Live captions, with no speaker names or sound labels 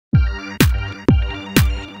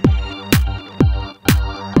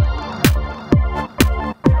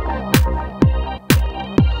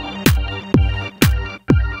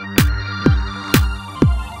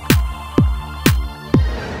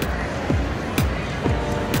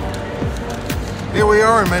Here we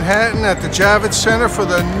are in Manhattan at the Davits Center for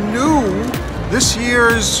the this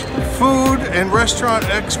year's Food and Restaurant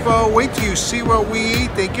Expo. Wait till you see what we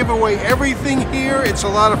eat. They give away everything here. It's a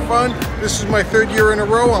lot of fun. This is my 3rd year in a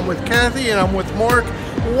row. I'm with Kathy and I'm with Mark.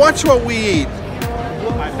 Watch what we eat.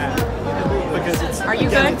 Are you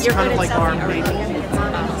good? It's kind of like our main.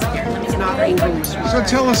 It's not overly sweet. So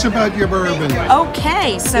tell us about your bourbon.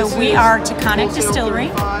 Okay, so we are Taconic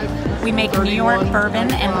Distillery. We make New York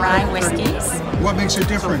bourbon and rye whiskeys. What makes it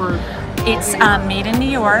different? It's made in New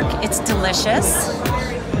York. It's delicious.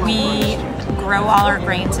 We grow all our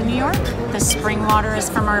grains in New York. The spring water is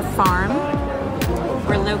from our farm.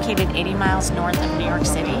 We're located 80 miles north of New York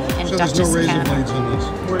City in So Dutchess there's no razor County. blades in this?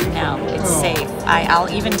 No, it's safe. I'll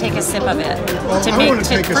even take a sip of it Well, to I wanna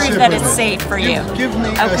take a prove sip that of it's it. safe for you. Give me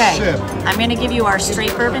Okay, a sip. I'm going to give you our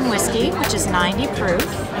straight bourbon whiskey, which is 90 proof.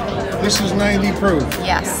 This is 90 proof.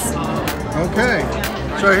 Yes. Okay.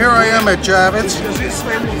 So here I am at Davits,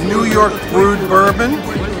 New York brewed bourbon.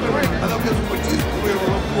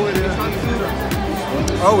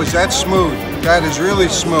 Oh, is that smooth? That is really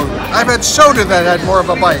smooth. I've had soda that had more of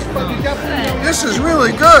a bite. This is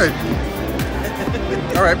really good.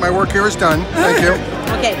 All right, my work here is done. Thank you.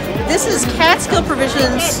 Okay, this is Catskill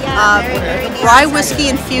Provisions rye whiskey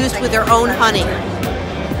infused with their own honey.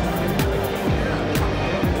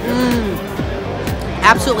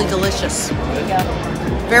 Absolutely delicious.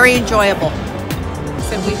 Very enjoyable.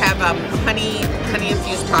 So we have honey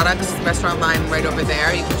infused products, restaurant line right over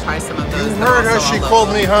there. You can try some of those. You heard her, she called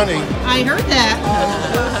me honey. I heard that.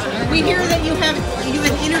 We hear that you have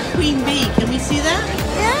an inner queen bee. Can we see that?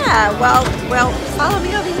 Yeah, well, follow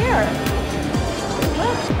me over here.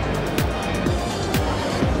 Look.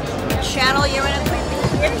 Channel, you're in a queen bee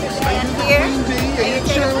here. You stand here. Queen bee, and you take a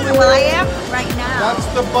channel photo. Well, I am right now. That's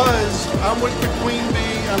the buzz. I'm with the queen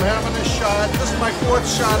bee. I'm having a shot. This is my 4th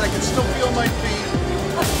shot. I can still feel my feet.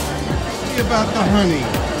 See about the honey.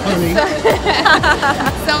 Honey.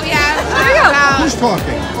 So we have Who's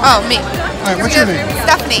talking? oh, me. All right, what's your name?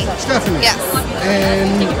 Stephanie. Stephanie. Yes.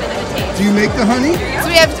 And do you make the honey? So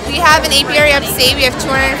we have an apiary upstate. We have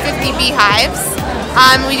 250 beehives.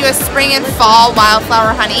 We do a spring and fall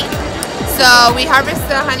wildflower honey. So we harvest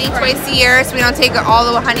the honey twice a year, so we don't take all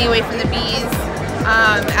the honey away from the bees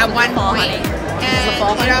at one point. And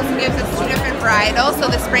it also gives us 2 different varietals. So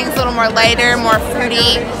the spring's a little more lighter, more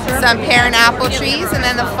fruity, some pear and apple trees, and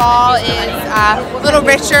then the fall is a little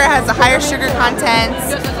richer, has a higher sugar content.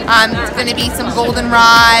 It's going to be some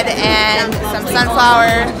goldenrod and some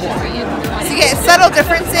sunflower. So you get subtle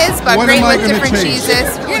differences, but What great am I with gonna different taste?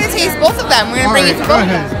 cheeses. You're going to taste both of them. We're going to bring it to Go both.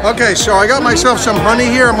 ahead. Okay, so I got myself some honey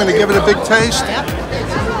here. I'm going to give it a big taste.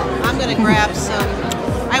 I'm going to grab some.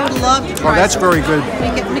 I would love to try Oh, that's some. very good.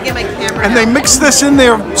 Let me get my camera And they out. mix this in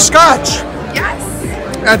their scotch. Yes.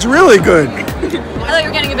 That's really good. I thought you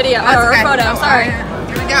were getting a video or Okay. a photo. Sorry.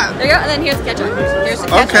 Here we go. There you go. And then here's the ketchup. Here's the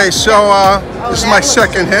ketchup. Okay, so this is my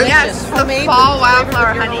 2nd hit. Yes, the Homemade fall with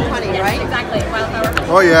wildflower your honey. own honey, right? Exactly. Wildflower.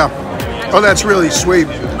 Oh, yeah. Oh, that's really sweet.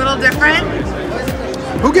 A little different.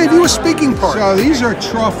 Who gave you a speaking part? So these are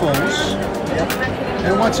truffles.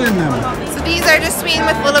 And what's in them? So these are just sweetened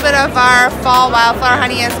with a little bit of our fall wildflower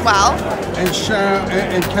honey as well.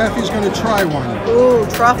 And Kathy's going to try one. Ooh,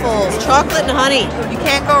 truffles, chocolate and honey. You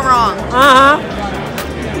can't go wrong. Uh-huh.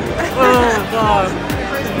 Oh, God.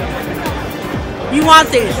 You want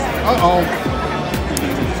these. Uh-oh.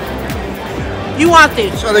 You want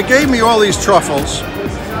these. So they gave me all these truffles.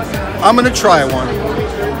 I'm going to try one.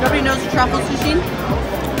 Nobody knows the truffles machine?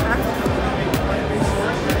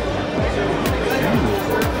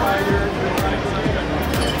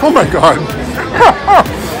 Oh, my God.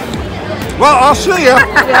 Well, I'll see ya.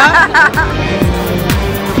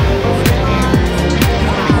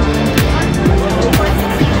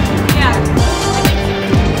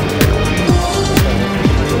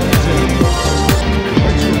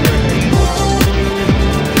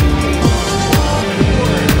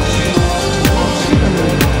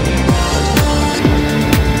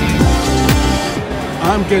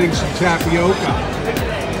 I'm getting some tapioca.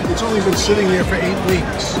 It's only been sitting there for 8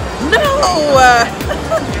 weeks. No!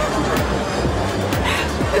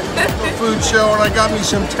 The food show, and I got me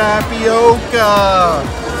some tapioca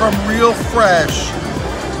from Real Fresh.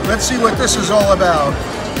 Let's see what this is all about.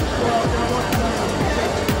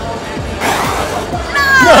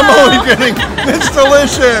 No, I'm only kidding. It's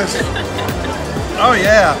delicious. Oh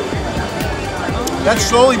yeah. That's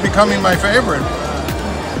slowly becoming my favorite.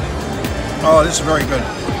 Oh, this is very good.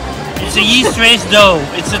 It's a yeast raised dough.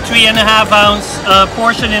 It's a 3.5 ounce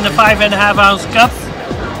portion in a 5.5 ounce cup.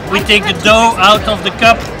 We take the dough out of the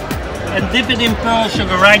cup and dip it in pearl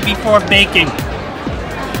sugar right before baking.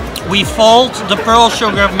 we fold the pearl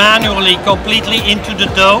sugar manually completely into the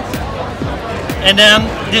dough, and then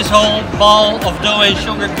this whole ball of dough and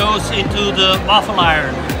sugar goes into the waffle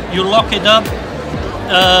iron. You lock it up,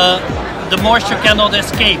 the moisture cannot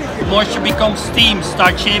escape. Moisture becomes steam,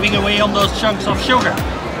 start shaving away on those chunks of sugar.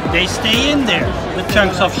 They stay in there, the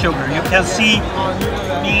chunks of sugar. You can see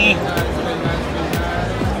me.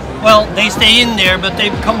 Well, they stay in there, but they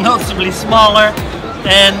become noticeably smaller.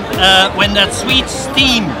 And when that sweet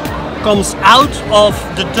steam comes out of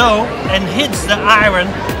the dough and hits the iron,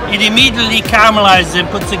 it immediately caramelizes and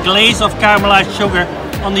puts a glaze of caramelized sugar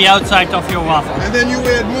on the outside of your waffle. And then you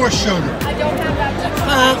add more sugar.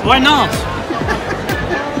 Why not?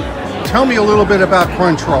 Tell me a little bit about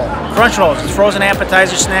Crunch Roll. Crunch Rolls, it's a frozen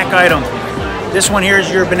appetizer snack item. This one here is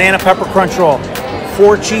your banana pepper crunch roll.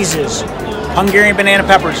 4 cheeses, Hungarian banana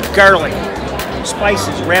peppers, garlic,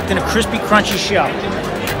 spices, wrapped in a crispy, crunchy shell.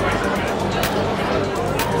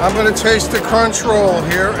 I'm going to taste the Crunch Roll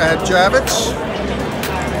here at Davits.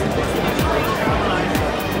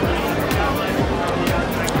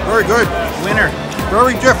 Very good. Winner.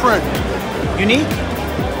 Very different. Unique.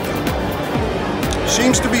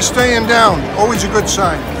 Seems to be staying down. Always a good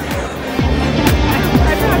sign.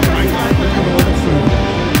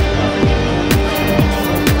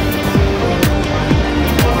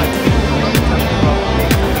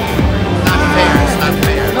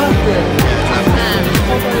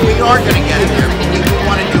 We are going to get there. We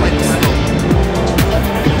want to do it.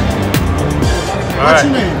 What's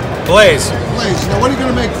your name? Blaze. Blaze. Now what are you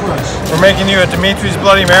going to make for us? We're making you a Dimitri's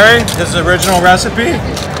Bloody Mary. This is the original recipe,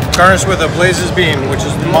 garnished with a Blaze's bean, which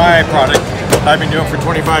is my product I've been doing for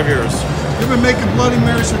 25 years. You've been making Bloody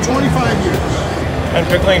Marys for 25 years. And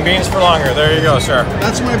pickling beans for longer. There you go, sir.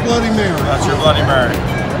 That's my Bloody Mary. That's your Bloody Mary.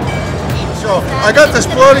 So I got this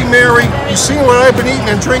Bloody Mary. You seen what I've been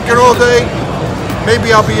eating and drinking all day?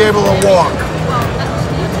 Maybe I'll be able to walk.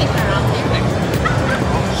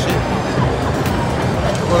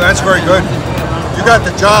 Well, that's very good. You got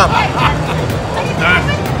the job.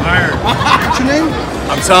 What's your name?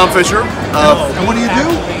 I'm Tom Fisher. And what do you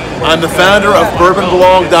do? I'm the founder of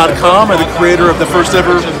BourbonBelong.com and the creator of the first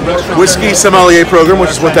ever whiskey sommelier program,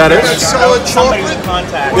 which is what that is. Solid chocolate?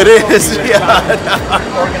 It is, yeah.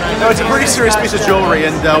 No, it's a pretty serious piece of jewelry,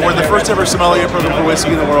 and we're the first ever sommelier program for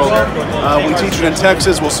whiskey in the world. We teach it in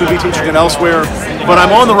Texas, we'll soon be teaching it elsewhere, but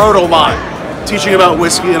I'm on the road a lot, teaching about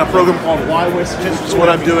whiskey in a program called Why Whiskey, which is what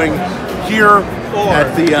I'm doing here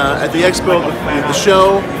at the expo, the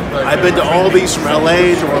show. I've been to all these from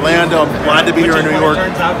LA to Orlando. I'm glad to be here in New York.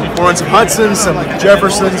 We're on some Hudsons, some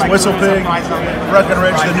Jeffersons, Whistle Pig,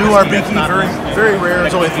 Breckenridge, the new Arbiki, very rare.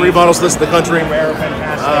 There's only 3 bottles of this in the country. Let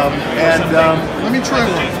me try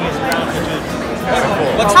one.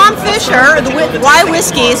 Tom Fisher, the Why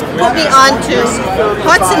Whiskies, put me onto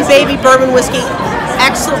Hudson Baby Bourbon Whiskey.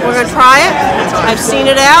 Excellent. We're going to try it. I've seen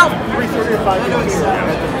it out.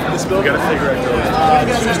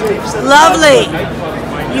 Lovely.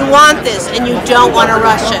 You want this and you don't want to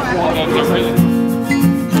rush it.